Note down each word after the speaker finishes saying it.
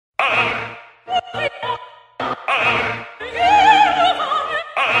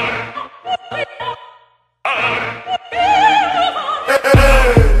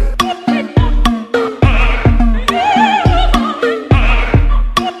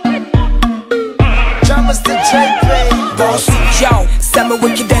Yo, say me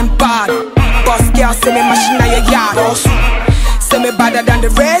wicked and bad. Boss girl, say me machine on your yard. Say me better than the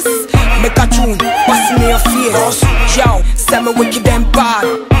rest. Make a tune, bust in your face. Yo, say me wicked and bad.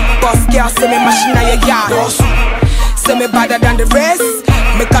 Boss girl, say me machine on your yard. Say me better than the rest.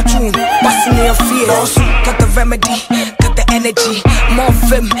 Make a tune, bust in your face. Got the remedy, got the energy. More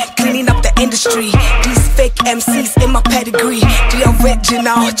film, cleaning up the industry. These fake MCs in my pedigree. The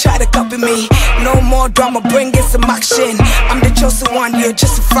original, try to copy me. No more drama, bring in some action. I'm the chosen one, you're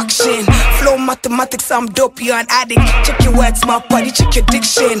just a fraction. Flow mathematics, I'm dope, you're an addict. Check your words, my body, check your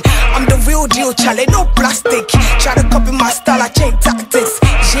diction. I'm the real deal, Charlie, no plastic. Try to copy my style, I change tactics.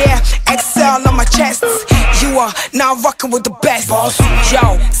 Yeah, excel on my chest. You are now rocking with the best.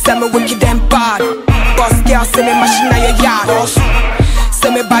 Yo, say me wicked and bad. Boss girl, say me machine on your yard.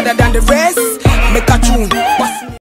 Say me better than the rest. Make a tune.